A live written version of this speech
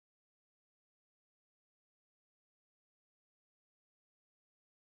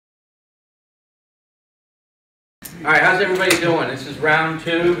All right, how's everybody doing? This is round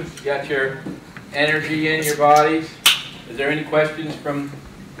 2. You got your energy in your bodies. Is there any questions from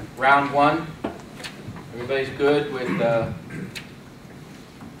round 1? Everybody's good with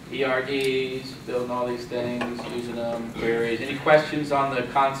ERDs, building all these things, using them, queries. Any questions on the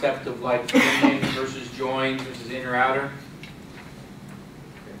concept of like unions versus joins versus inner outer?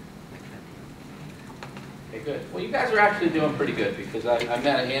 Okay, good. Well, you guys are actually doing pretty good because I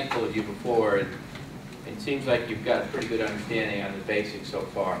met a handful of you before, and it seems like you've got a pretty good understanding on the basics so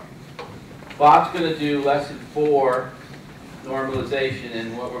far. Bob's going to do lesson 4, normalization,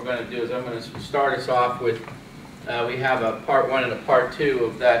 and what we're going to do is I'm going to start us off with, we have a part 1 and a part 2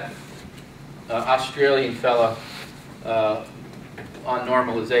 of that Australian fella on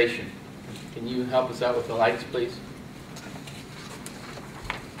normalization. Can you help us out with the lights, please?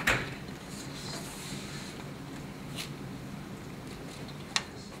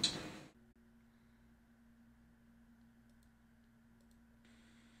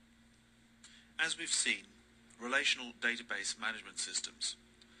 As we've seen, relational database management systems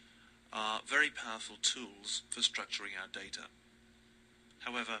are very powerful tools for structuring our data.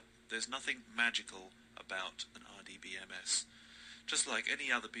 However, there's nothing magical about an RDBMS. Just like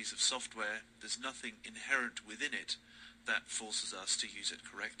any other piece of software, there's nothing inherent within it that forces us to use it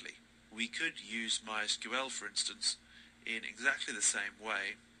correctly. We could use MySQL, for instance, in exactly the same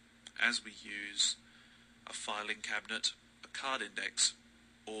way as we use a filing cabinet, a card index,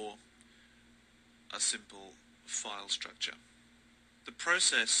 or a simple file structure. The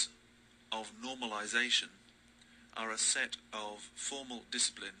process of normalization are a set of formal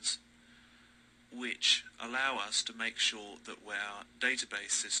disciplines which allow us to make sure that our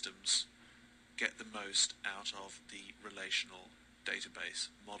database systems get the most out of the relational database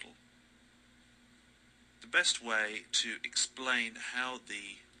model. The best way to explain how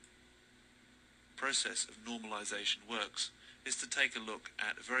the process of normalization works is to take a look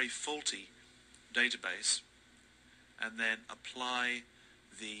at a very faulty database and then apply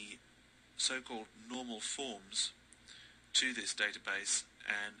the so-called normal forms to this database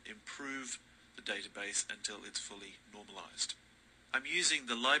and improve the database until it's fully normalized. I'm using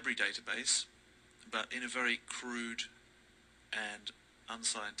the library database, but in a very crude and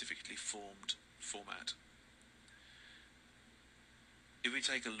unscientifically formed format. If we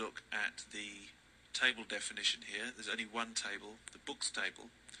take a look at the table definition here, there's only one table, the books table.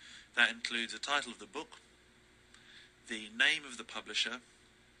 That includes the title of the book, the name of the publisher,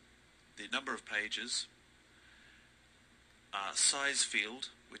 the number of pages, a size field,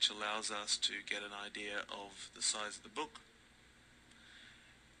 which allows us to get an idea of the size of the book,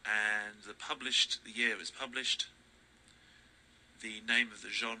 and the year it was published, the name of the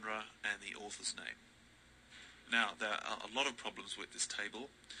genre, and the author's name. Now, there are a lot of problems with this table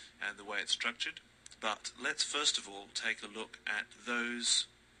and the way it's structured, but let's first of all take a look at those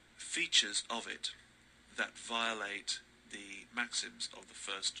features of it that violate the maxims of the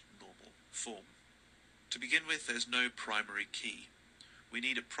first normal form. To begin with, there's no primary key. We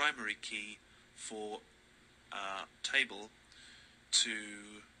need a primary key for a table to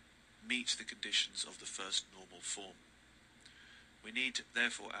meet the conditions of the first normal form. We need to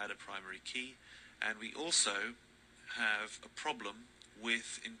therefore add a primary key, and we also have a problem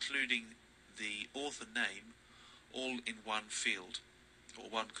with including the author name all in one field or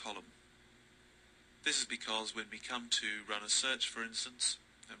one column. This is because when we come to run a search, for instance,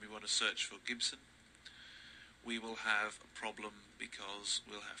 and we want to search for Gibson, we will have a problem because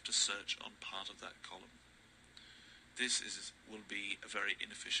we'll have to search on part of that column. This will be a very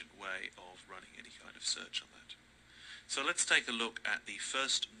inefficient way of running any kind of search on that. So let's take a look at the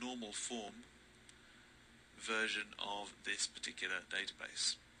first normal form version of this particular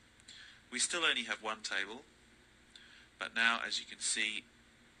database. We still only have one table, but now, as you can see,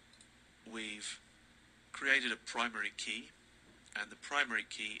 we've created a primary key, and the primary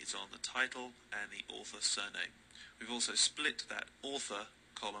key is on the title and the author surname. We've also split that author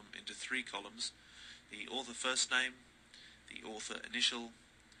column into 3 columns: the author first name, the author initial,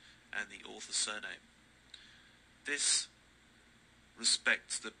 and the author surname. This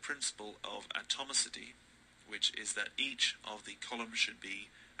respects the principle of atomicity, which is that each of the columns should be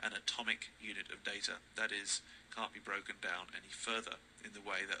an atomic unit of data. That is, can't be broken down any further in the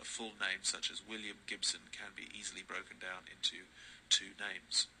way that a full name such as William Gibson can be easily broken down into 2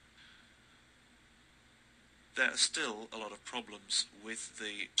 names. There are still a lot of problems with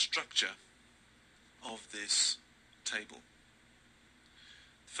the structure of this table.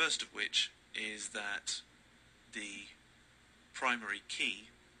 First of which is that the primary key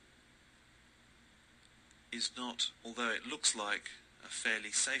is not, although it looks like a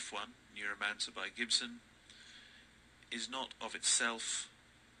fairly safe one, Neuromancer by Gibson, is not of itself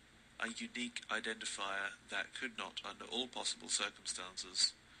a unique identifier that could not, under all possible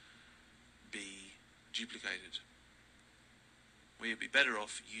circumstances, be duplicated. We would be better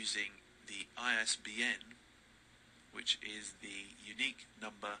off using the ISBN, which is the unique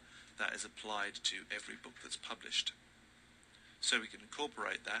number that is applied to every book that's published. So we can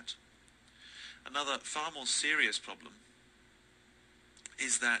incorporate that. Another far more serious problem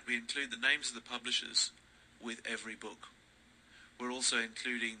is that we include the names of the publishers with every book. We're also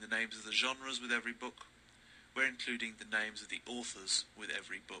including the names of the genres with every book. We're including the names of the authors with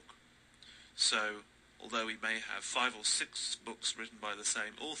every book. So, although we may have 5 or 6 books written by the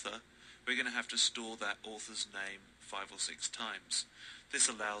same author, we're going to have to store that author's name 5 or 6 times. This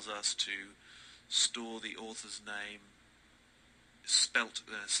allows us to store the author's name spelt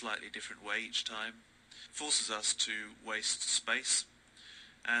in a slightly different way each time, forces us to waste space,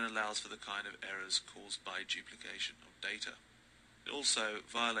 and allows for the kind of errors caused by duplication of data. It also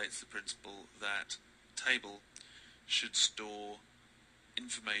violates the principle that a table should store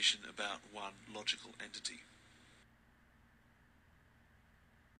information about one logical entity.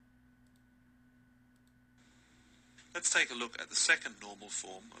 Let's take a look at the second normal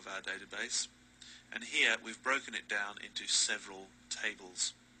form of our database, and here we've broken it down into several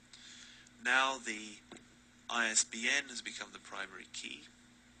tables. Now the ISBN has become the primary key,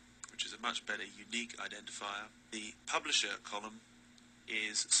 which is a much better unique identifier. The publisher column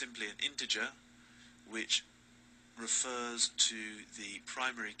is simply an integer which refers to the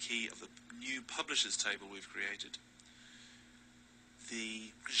primary key of the new publishers table we've created.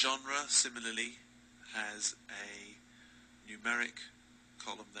 The genre similarly has a numeric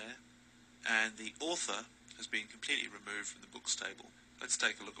column there, and the author has been completely removed from the books table. Let's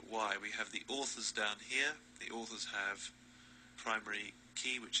take a look at why. We have the authors down here. The authors have primary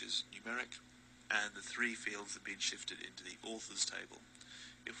key, which is numeric, and the 3 fields have been shifted into the authors table.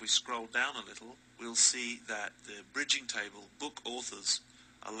 If we scroll down a little, we'll see that the bridging table, book authors,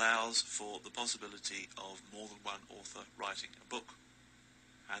 allows for the possibility of more than one author writing a book.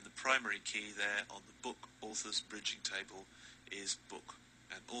 And the primary key there on the book authors bridging table is book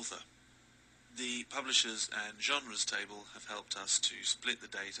and author. The publishers and genres table have helped us to split the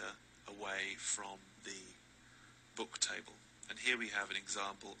data away from the book table. And here we have an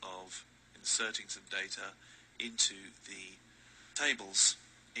example of inserting some data into the tables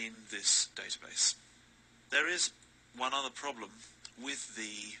in this database. There is one other problem with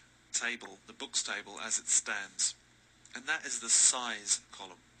the table, the books table as it stands, and that is the size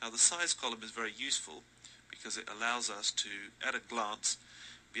column. Now the size column is very useful because it allows us to, at a glance,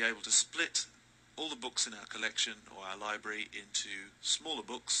 be able to split all the books in our collection or our library into smaller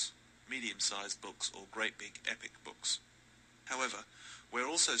books, medium-sized books, or great big epic books. However, we're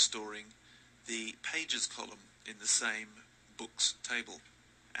also storing the pages column in the same books table,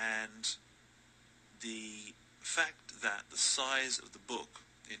 and the fact that the size of the book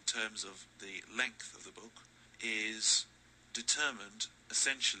in terms of the length of the book is determined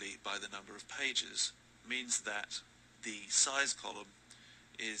essentially by the number of pages means that the size column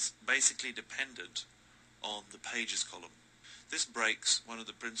is basically dependent on the pages column. This breaks one of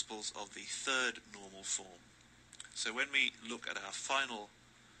the principles of the third normal form. So when we look at our final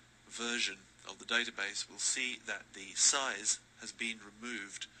version of the database, we'll see that the size has been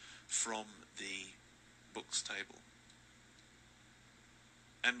removed from the books table.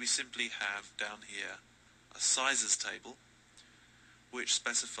 And we simply have down here a sizes table which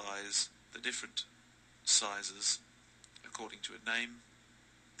specifies the different sizes according to a name,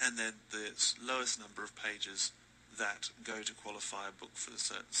 and then the lowest number of pages that go to qualify a book for a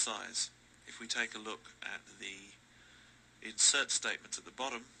certain size. If we take a look at the insert statements at the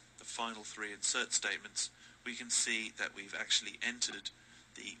bottom, the final 3 insert statements, we can see that we've actually entered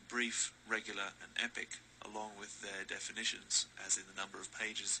the brief, regular and epic along with their definitions, as in the number of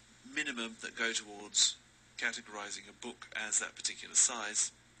pages minimum that go towards categorizing a book as that particular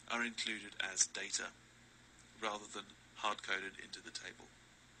size, are included as data rather than hard-coded into the table.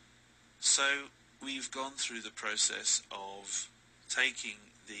 So we've gone through the process of taking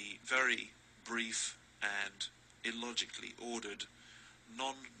the very brief and illogically ordered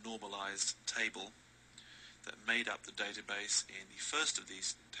non-normalized table that made up the database in the first of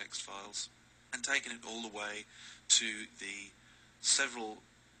these text files and taken it all the way to the several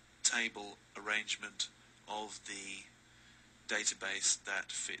table arrangement of the database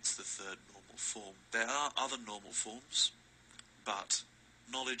that fits the third normal form. There are other normal forms, but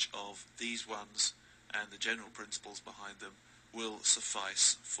knowledge of these ones and the general principles behind them will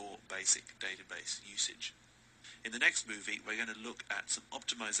suffice for basic database usage. In the next movie, we're going to look at some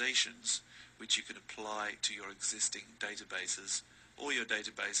optimizations which you can apply to your existing databases or your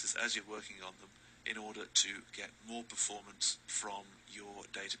databases as you're working on them in order to get more performance from your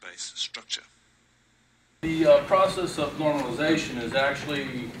database structure. The process of normalization is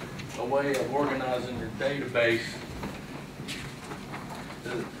actually a way of organizing your database.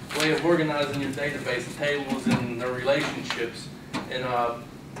 The way of organizing your database tables and their relationships in a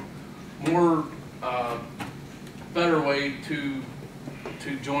more better way to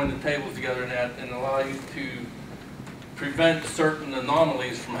join the tables together and allow you to prevent certain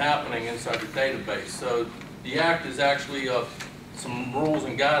anomalies from happening inside your database. So the ACT is actually some rules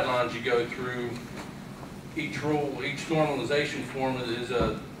and guidelines you go through. Each rule, each normalization form is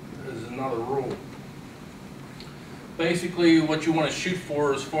another rule. Basically, what you want to shoot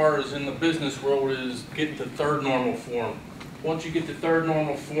for as far as in the business world is get the third normal form. Once you get the third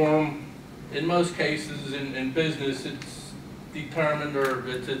normal form, in most cases in business, it's determined or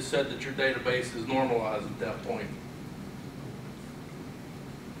it's said that your database is normalized at that point.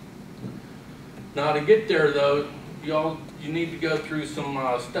 Now to get there though, you need to go through some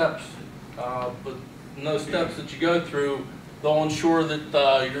steps, but in those steps that you go through, they'll ensure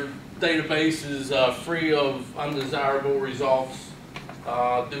that your database is free of undesirable results,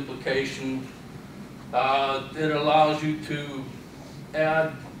 duplication. It allows you to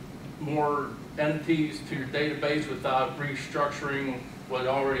add more entities to your database without restructuring what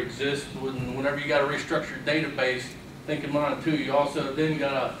already exists. Whenever you got to restructure your database, think in mind too, you also then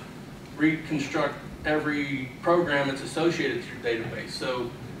got to reconstruct every program that's associated with your database.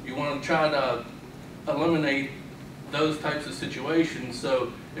 So you want to try to eliminate those types of situations.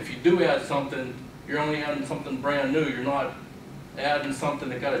 So if you do add something, you're only adding something brand new. You're not adding something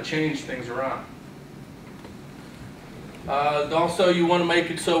that got to change things around. Also, you want to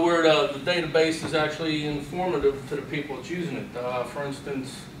make it so where the database is actually informative to the people that's using it. For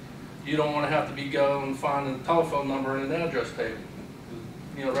instance, you don't want to have to be going and finding a telephone number in an address table.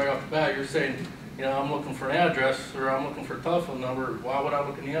 You know, right off the bat, you're saying, you know, I'm looking for an address or I'm looking for a telephone number. Why would I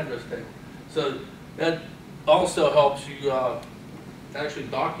look in the address table? So that also helps you actually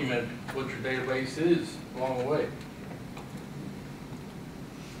document what your database is along the way.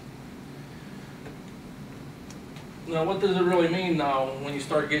 Now, what does it really mean now when you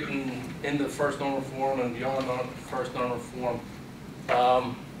start getting into the first normal form and beyond the first normal form?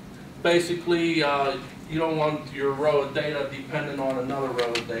 Basically, you don't want your row of data dependent on another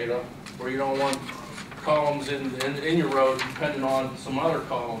row of data, or you don't want columns in your row dependent on some other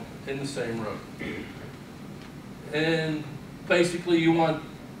column in the same row. And basically, you want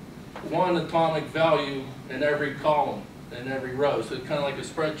one atomic value in every column, in every row. So it's kind of like a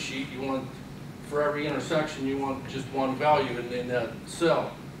spreadsheet. You want, for every intersection, you want just one value in that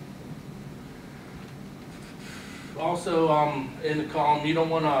cell. Also, in the column, you don't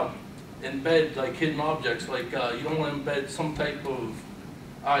want to embed like hidden objects. Like you don't want to embed some type of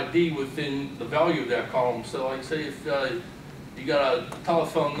ID within the value of that column. So, like, say if you got a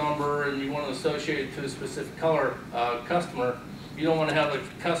telephone number and you want to associate it to a specific customer, you don't want to have a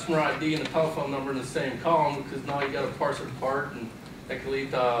customer ID and a telephone number in the same column, because now you got to parse it apart, and that can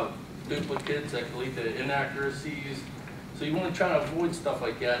lead to duplicates, that can lead to inaccuracies. So you want to try to avoid stuff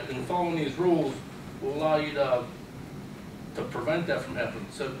like that, and following these rules will allow you to prevent that from happening.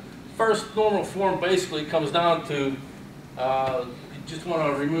 So first normal form basically comes down to you just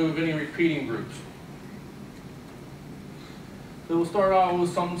want to remove any repeating groups. So we'll start out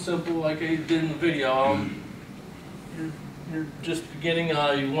with something simple like I did in the video. You're just beginning,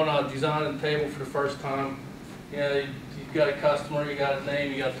 you want to design a table for the first time. You know, you've got a customer, you got a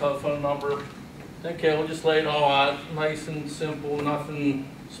name, you got a telephone number. Okay, we'll just lay it all out, nice and simple, nothing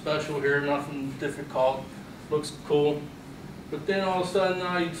special here, nothing difficult, looks cool. But then all of a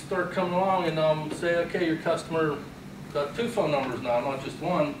sudden you start coming along and say, okay, your customer got 2 phone numbers now, not just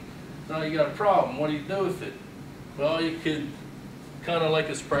one. Now you got a problem. What do you do with it? Well, you could kind of like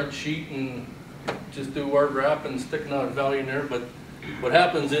a spreadsheet and just do word wrap and stick another value in there. But what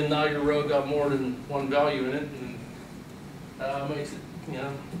happens is now your row got more than one value in it, and makes it, you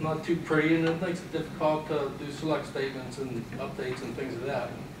know, not too pretty, and it makes it difficult to do select statements and updates and things of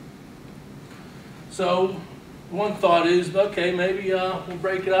that. So one thought is, okay, maybe we'll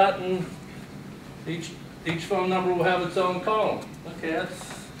break it out and each phone number will have its own column. Okay,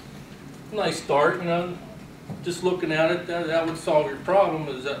 that's a nice start, you know. Just looking at it, that would solve your problem,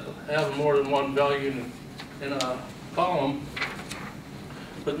 is that having more than one value in a column.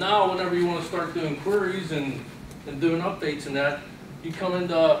 But now, whenever you want to start doing queries and doing updates in that, you come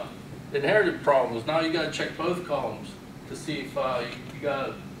into inherited problems. Now you got to check both columns to see if you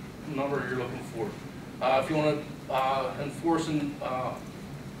got a number you're looking for. If you want to enforce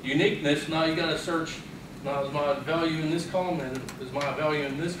uniqueness, now you got to search, now is my value in this column and is my value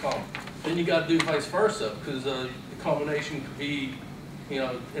in this column. Then you got to do vice versa, because the combination could be, you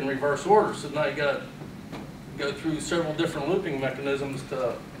know, in reverse order. So now you got to go through several different looping mechanisms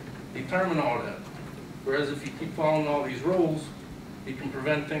to determine all that. Whereas if you keep following all these rules, you can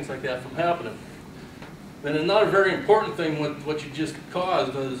prevent things like that from happening. Then another very important thing with what you just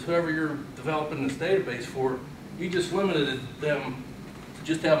caused is whoever you're developing this database for, you just limited them to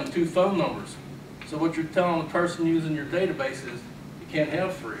just having 2 phone numbers. So what you're telling the person using your database is you can't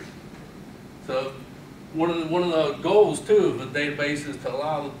have 3. So one of the goals too of a database is to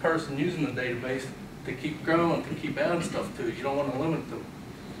allow the person using the database to keep growing, to keep adding stuff to it. You don't want to limit them.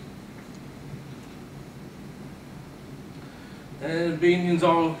 And being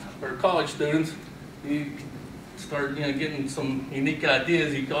all or college students, you start getting some unique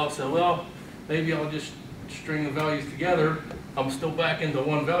ideas. You can also, well, maybe I'll just string the values together. I'm still back into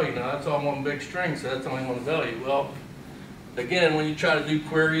one value now. That's all one big string, so that's only one value. Well, again, when you try to do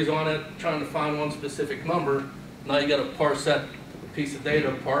queries on it, trying to find one specific number, now you got to parse that piece of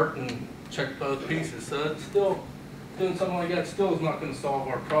data apart and check both pieces. So it's still, doing something like that still is not going to solve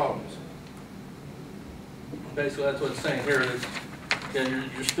our problems. Basically, that's what it's saying here is,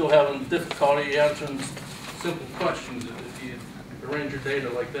 you're still having difficulty answering simple questions if you arrange your data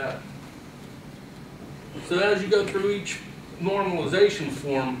like that. So as you go through each normalization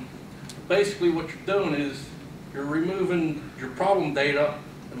form, basically what you're doing is you're removing your problem data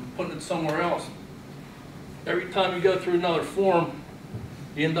and putting it somewhere else. Every time you go through another form,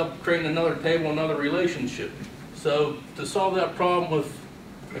 you end up creating another table, another relationship. So to solve that problem with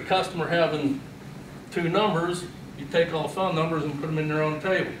a customer having 2 numbers, you take all the phone numbers and put them in their own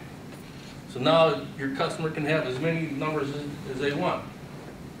table. So now your customer can have as many numbers as they want.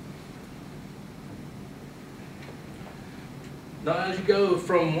 Now as you go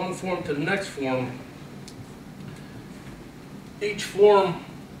from one form to the next form, each form,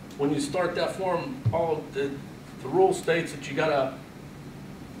 when you start that form, all the rule states that you gotta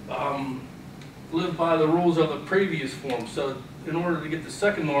live by the rules of the previous form. So in order to get the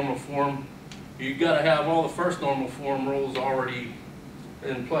second normal form, you got to have all the first normal form rules already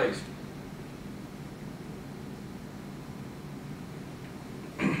in place.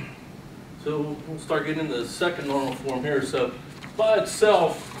 So we'll start getting into the second normal form here. So by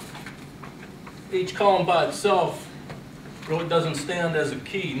itself, each column by itself really doesn't stand as a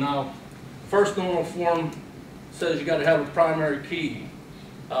key. Now, first normal form says you got to have a primary key.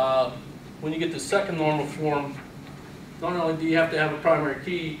 When you get the second normal form, not only do you have to have a primary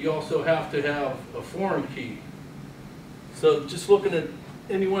key, you also have to have a foreign key. So just looking at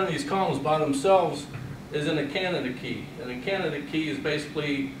any one of these columns by themselves isn't a candidate key. And a candidate key is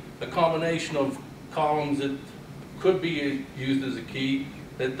basically a combination of columns that could be used as a key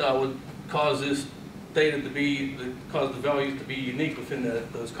that would cause this data to be, cause the values to be unique within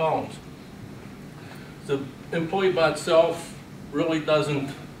those columns. So employee by itself really doesn't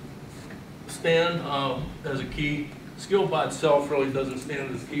stand as a key. Skill by itself really doesn't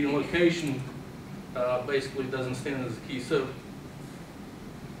stand as a key, and location basically doesn't stand as a key. So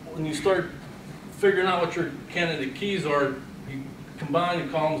when you start figuring out what your candidate keys are, you combine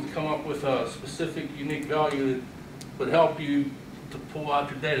the columns to come up with a specific unique value that would help you to pull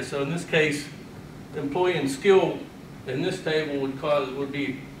out your data. So in this case, employee and skill in this table would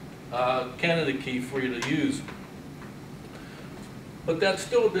be a candidate key for you to use. But that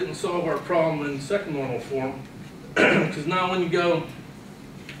still didn't solve our problem in second normal form. Because now when you go,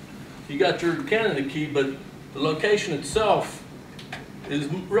 you got your candidate key, but the location itself is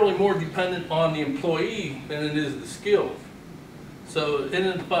really more dependent on the employee than it is the skill. So in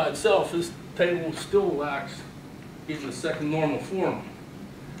and by itself, this table still lacks even the second normal form.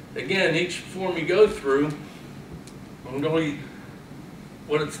 Again, each form you go through,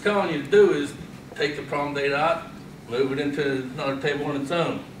 what it's telling you to do is take the problem data out, move it into another table on its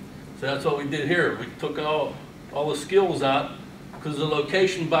own. So that's what we did here. We took all the skills out because the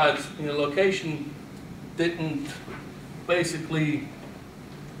location location didn't basically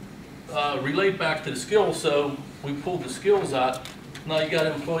relate back to the skills, so we pulled the skills out. Now you got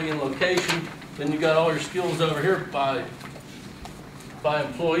employee and location, then you got all your skills over here by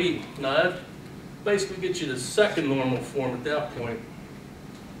employee. Now that basically gets you the second normal form at that point.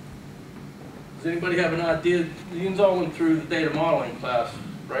 Does anybody have an idea? You all went through the data modeling class,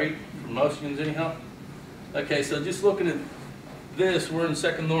 right? For most of you anyhow? Okay, so just looking at this, we're in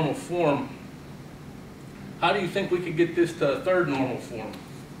second normal form. How do you think we could get this to a third normal form?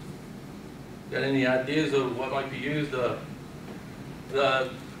 Got any ideas of what might be used? The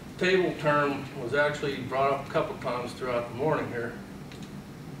table term was actually brought up a couple times throughout the morning here.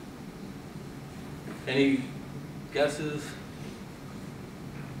 Any guesses?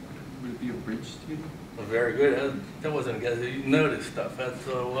 Would it be a bridge table? Well, very good. That wasn't a guess. You noticed stuff. That's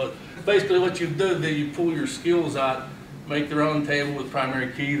basically what you do. That you pull your skills out, make their own table with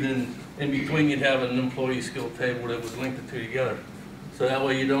primary key. Then in between, you'd have an employee skill table that would link the two together. So that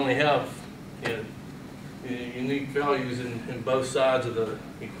way, you'd only have unique values in both sides of the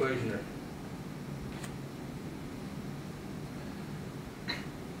equation there.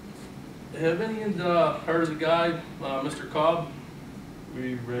 Have any heard of the guy, Mr. Cobb?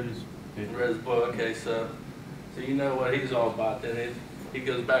 We read his paper. Read his book. Okay, so you know what he's all about. Then he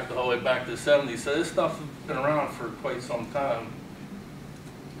goes back the whole way back to the 70s. So this stuff has been around for quite some time.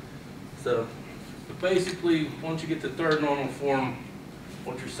 So basically, once you get to third normal form,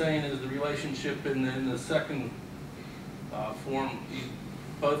 what you're saying is the relationship in the second form,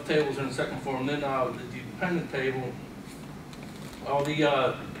 both tables are in the second form. Then the dependent table, all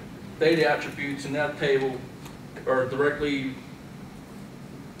the data attributes in that table are directly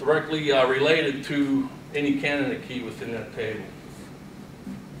related to any candidate key within that table.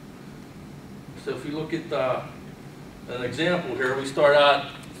 So if we look at an example here, we start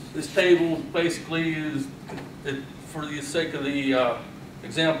out, this table basically is, for the sake of the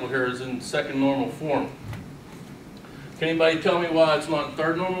example here, is in second normal form. Can anybody tell me why it's not in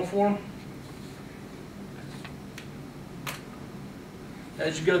third normal form?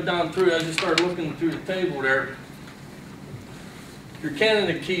 As you go down through, as you start looking through the table there, your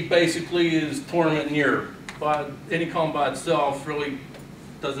candidate key basically is tournament and year. But any column by itself really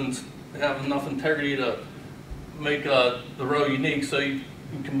doesn't have enough integrity to make the row unique. So you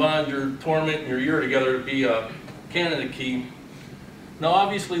combine your tournament and your year together to be a candidate key. Now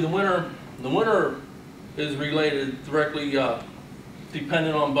obviously the winner is related directly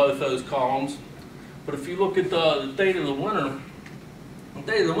dependent on both those columns. But if you look at the date of the winner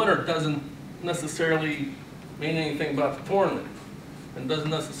doesn't necessarily mean anything about the tournament. And doesn't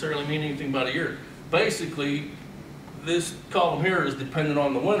necessarily mean anything about a year. Basically, this column here is dependent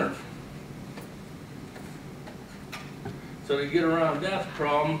on the winner. So to get around that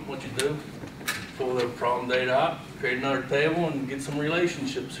problem, what you do, pull the problem data out, create another table, and get some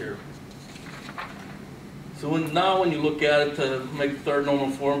relationships here. So now when you look at it to make the third normal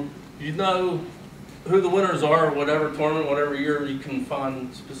form, you know who the winners are, whatever tournament, whatever year, you can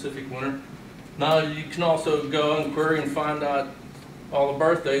find a specific winner. Now you can also go and query and find out all the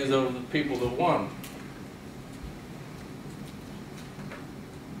birthdays of the people that won.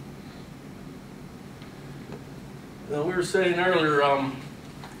 Now, we were saying earlier,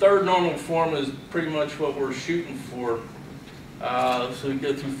 third normal form is pretty much what we're shooting for. So we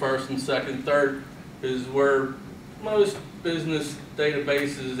go through first and second. Third is where most business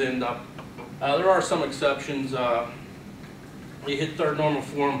databases end up. There are some exceptions. You hit third normal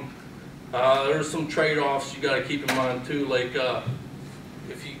form, there's some trade-offs you got to keep in mind too. Like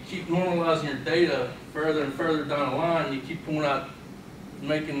if you keep normalizing your data further and further down the line, you keep pulling out,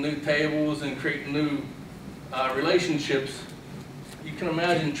 making new tables and creating new relationships. You can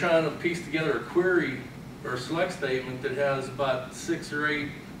imagine trying to piece together a query or a select statement that has about 6 or 8,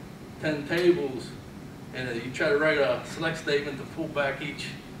 10 tables, and you try to write a select statement to pull back each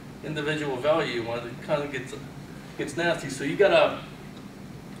individual value. Well, it kind of gets nasty. So you gotta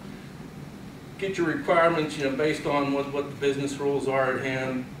get your requirements, based on what the business rules are at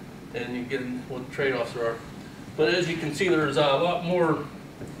hand, and you get what the trade-offs are. But as you can see, there's a lot more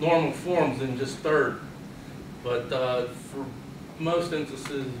normal forms than just third. But for most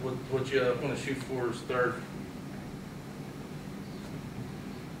instances, what you want to shoot for is third.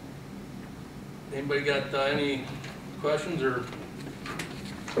 Anybody got any questions? Or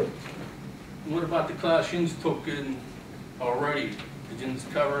what about the class you took in already? Did you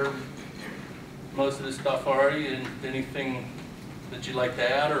cover most of this stuff already? And anything that you'd like to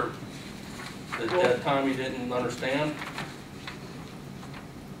add, or at that time you didn't understand?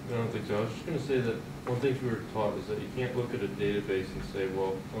 I don't think so. I was just going to say that one thing we were taught is that you can't look at a database and say,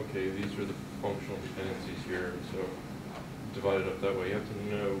 well, okay, these are the functional dependencies here, so divide it up that way. You have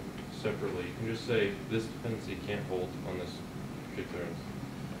to know separately. You can just say, this dependency can't hold on this particular instance.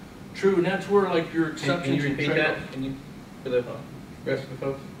 True, and that's where your exceptions. Can you repeat that? Can you, for the rest of the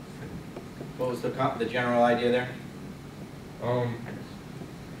folks? What was the general idea there?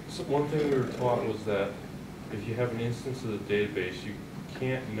 So one thing we were taught was that if you have an instance of the database, you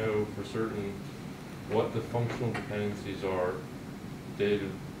can't know for certain what the functional dependencies are data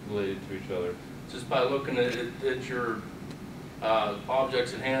related to each other. Just by looking at your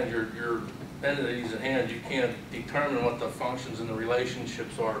objects at hand, your entities at hand, you can't determine what the functions and the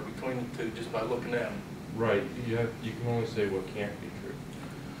relationships are between the two just by looking at them. Right, you can only say what can't be true.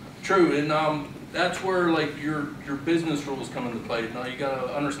 True, and that's where like your business rules come into play. Now you got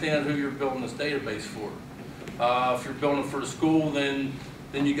to understand who you're building this database for. If you're building for a school, then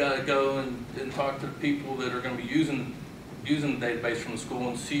you got to go and talk to the people that are going to be using the database from the school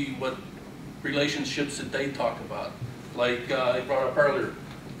and see what relationships that they talk about. Like I brought up earlier,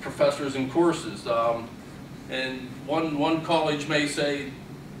 professors and courses. And one college may say,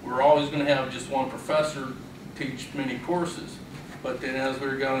 we're always going to have just one professor teach many courses. But then as we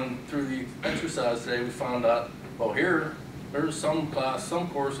were going through the exercise today, we found out, well, there's some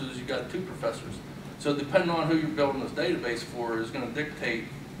courses, you got 2 professors. So depending on who you're building this database for is going to dictate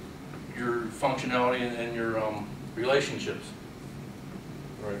your functionality and your relationships.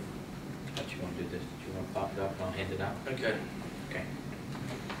 Right. How you want to do this? Do you want to pop it up and I'll hand it out? Okay. Okay.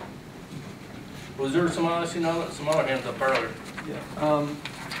 Was there some other hands up earlier? Yeah.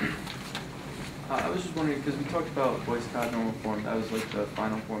 I was just wondering, because we talked about Boy Scout normal form. That was like the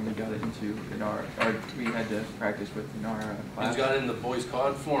final form we got into in our, or we had to practice with in our class. You got in the Boy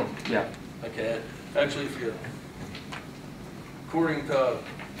Scout form? Yeah. Okay. Actually, if you, according to,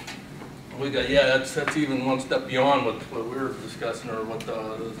 that's even one step beyond what we were discussing or what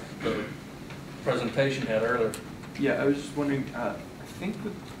the presentation had earlier. Yeah, I was just wondering, I think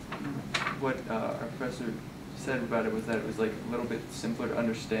what our professor said about it was that it was like a little bit simpler to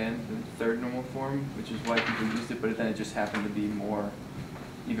understand than the third normal form, which is why people used it, but then it just happened to be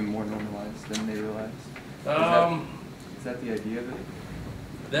even more normalized than they realized. Is that the idea of it?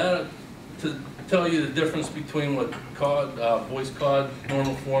 That, to tell you the difference between what Boy's COD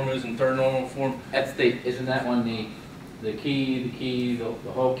normal form is and third normal form. Isn't that one the key,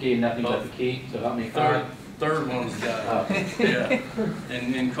 the whole key, and nothing but the key? So help me. Third one's got yeah.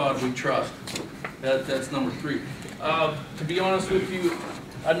 And in COD we trust. That's number 3. To be honest with you,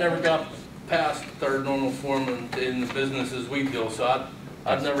 I never got past third normal form in the businesses we deal, so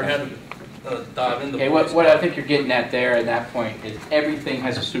I've never had to dive into. Okay, what I think you're getting at there at that point is everything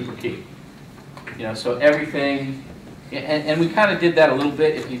has a super key. You know, so everything, and we kind of did that a little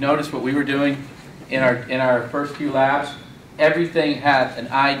bit. If you notice what we were doing in our first few labs, everything had an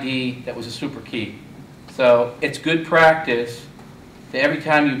ID that was a super key. So it's good practice that every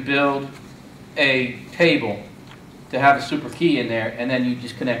time you build a table to have a super key in there, and then you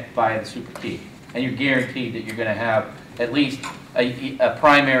just connect via the super key, and you're guaranteed that you're going to have at least a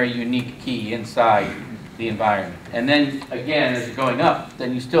primary unique key inside the environment. And then again, as you're going up,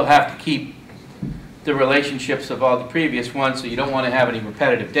 then you still have to keep the relationships of all the previous ones. So you don't want to have any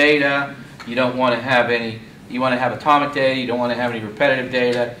repetitive data. You don't want to have any. You want to have atomic data. You don't want to have any repetitive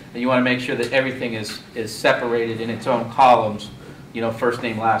data. And you want to make sure that everything is separated in its own columns. You know, first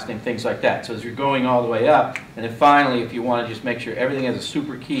name, last name, things like that. So as you're going all the way up, and then finally, if you want to just make sure everything has a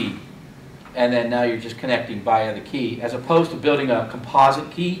super key, and then now you're just connecting via the key, as opposed to building a composite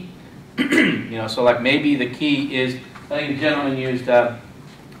key. You know, so like maybe the key is, I think the gentleman used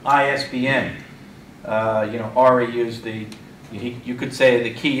ISBN. You know, Ari used you could say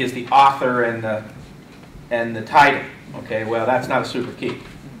the key is the author and the title. Okay, well that's not a super key.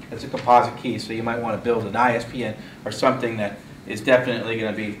 It's a composite key, so you might want to build an ISBN or something that is definitely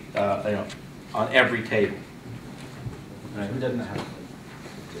going to be you know, on every table. All right, who doesn't have?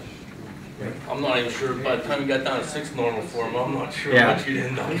 I'm not even sure, by the time you got down to 6 normal form, I'm not sure what you'd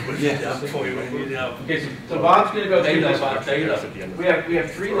end up with at that point when you'd have. Okay, so Bob's going to go through this. Data. We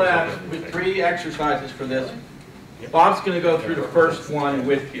have 3 labs with 3 exercises for this. Bob's going to go through the first one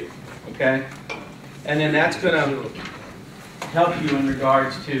with you, okay? And then that's going to help you in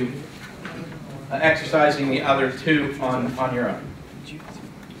regards to exercising the other 2 on your own.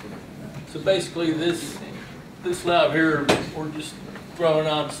 So basically this lab here, we're just throwing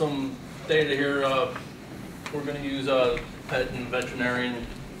out some data here. We're going to use a pet and veterinarian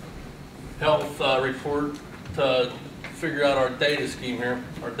health report to figure out our data scheme here,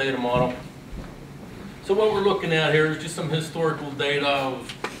 our data model. So what we're looking at here is just some historical data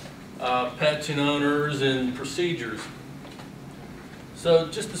of pets and owners and procedures. So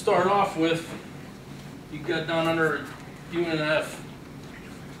just to start off with, you got down under UNF.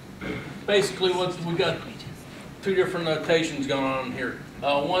 Basically, we got 2 different notations going on here.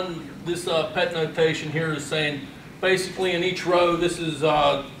 This pet notation here is saying, basically in each row, this is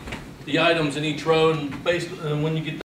the items in each row, and basically when you get